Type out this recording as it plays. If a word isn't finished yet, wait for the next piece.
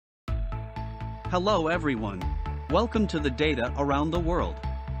Hello everyone. Welcome to the data around the world.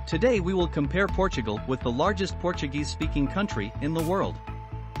 Today we will compare Portugal with the largest Portuguese-speaking country in the world.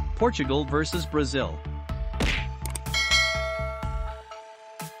 Portugal versus Brazil.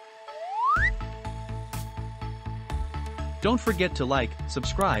 Don't forget to like,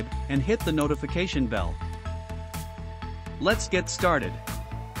 subscribe, and hit the notification bell. Let's get started.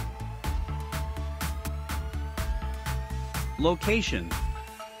 Location.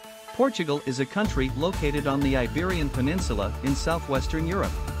 Portugal is a country located on the Iberian Peninsula in southwestern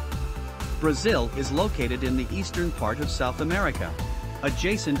Europe. Brazil is located in the eastern part of South America,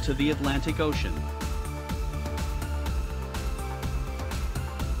 adjacent to the Atlantic Ocean.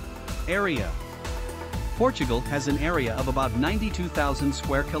 Area. Portugal has an area of about 92,000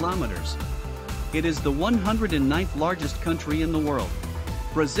 square kilometers. It is the 109th largest country in the world.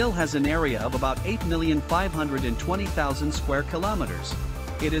 Brazil has an area of about 8,520,000 square kilometers.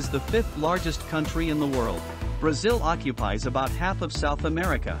 It is the 5th largest country in the world. Brazil occupies about half of South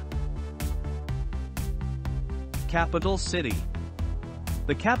America. Capital city.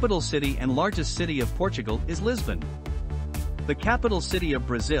 The capital city and largest city of Portugal is Lisbon. The capital city of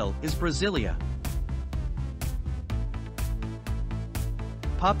Brazil is Brasilia.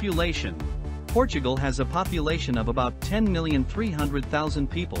 Population. Portugal has a population of about 10,300,000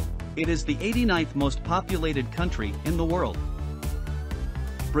 people. It is the 89th most populated country in the world.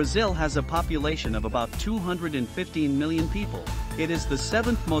 Brazil has a population of about 215 million people. It is the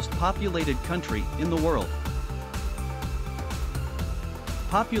 7th most populated country in the world.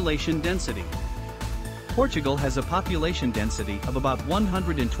 Population density. Portugal has a population density of about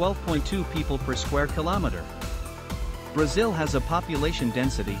 112.2 people per square kilometer. Brazil has a population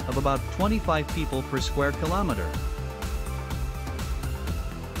density of about 25 people per square kilometer.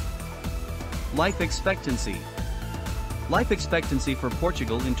 Life expectancy. Life expectancy for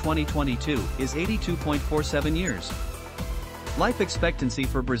Portugal in 2022 is 82.47 years. Life expectancy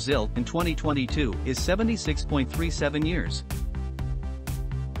for Brazil in 2022 is 76.37 years.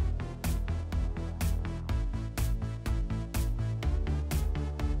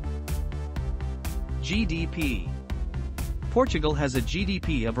 GDP. Portugal has a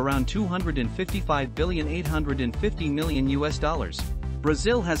GDP of around $255,850,000,000 US.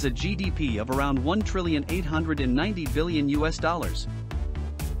 Brazil has a GDP of around $1,890,000,000,000 US.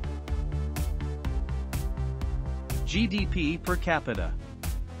 GDP per capita.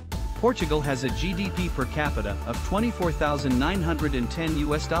 Portugal has a GDP per capita of $24,910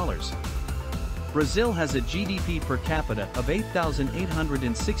 US. Brazil has a GDP per capita of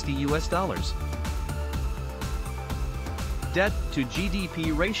 $8,860 US. Debt to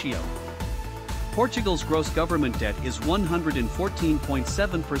GDP ratio. Portugal's gross government debt is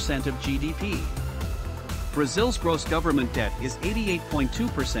 114.7% of GDP. Brazil's gross government debt is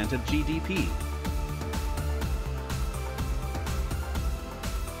 88.2% of GDP.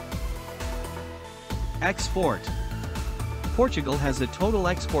 Export. Portugal has a total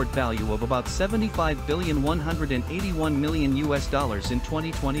export value of about $75,181,000,000 US in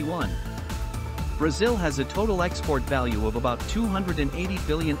 2021. Brazil has a total export value of about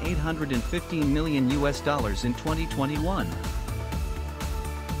 $280,815,000,000 US in 2021.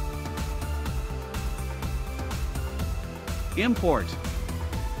 Import.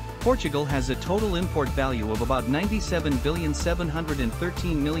 Portugal has a total import value of about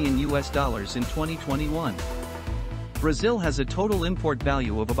 $97,713,000,000 US in 2021. Brazil has a total import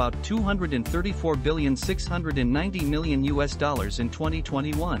value of about $234,690,000,000 US in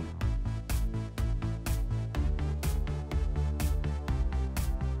 2021.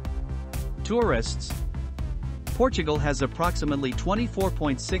 Tourists. Portugal has approximately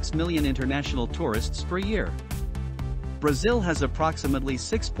 24.6 million international tourists per year. Brazil has approximately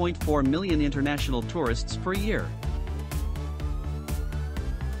 6.4 million international tourists per year.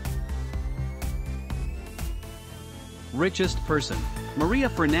 Richest person. Maria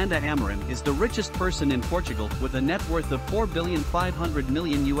Fernanda Amorim is the richest person in Portugal with a net worth of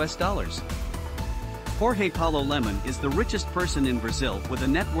 $4,500,000,000 US. Jorge Paulo Lemann is the richest person in Brazil with a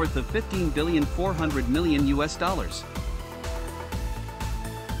net worth of $15,400,000,000 US.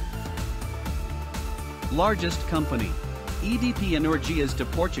 Largest company. EDP Energias de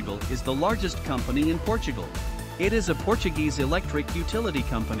Portugal is the largest company in Portugal. It is a Portuguese electric utility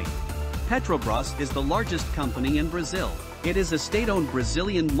company. Petrobras is the largest company in Brazil. It is a state-owned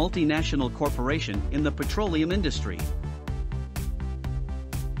Brazilian multinational corporation in the petroleum industry.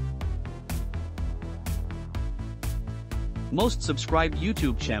 Most subscribed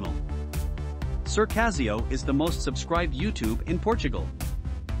YouTube channel. Circasio is the most subscribed YouTube in Portugal,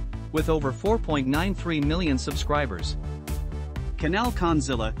 with over 4.93 million subscribers. Canal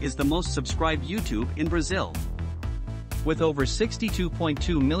Conzilla is the most subscribed YouTube in Brazil, with over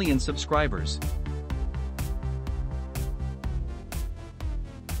 62.2 million subscribers.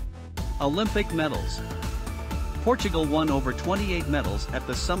 Olympic medals. Portugal won over 28 medals at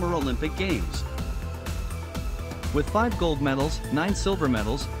the Summer Olympic Games, with 5 gold medals, 9 silver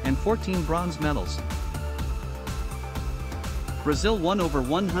medals, and 14 bronze medals. Brazil won over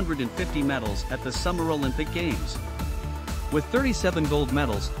 150 medals at the Summer Olympic Games, with 37 gold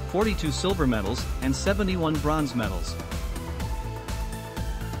medals, 42 silver medals, and 71 bronze medals.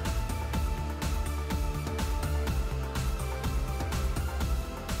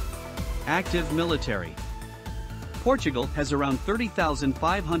 Active military. Portugal has around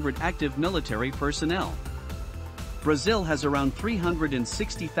 30,500 active military personnel. Brazil has around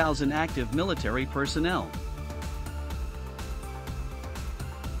 360,000 active military personnel.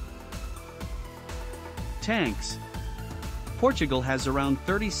 Tanks. Portugal has around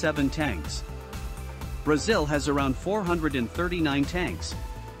 37 tanks. Brazil has around 439 tanks.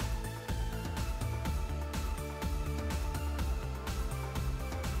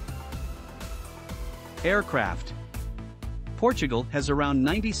 Aircraft. Portugal has around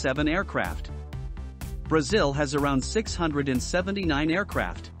 97 aircraft. Brazil has around 679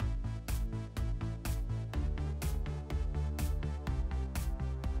 aircraft.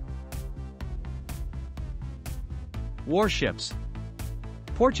 Warships.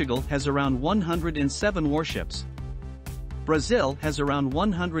 Portugal has around 107 warships. Brazil has around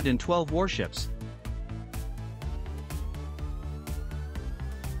 112 warships.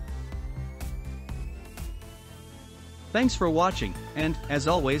 Thanks for watching, and, as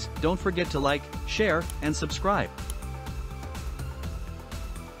always, don't forget to like, share, and subscribe.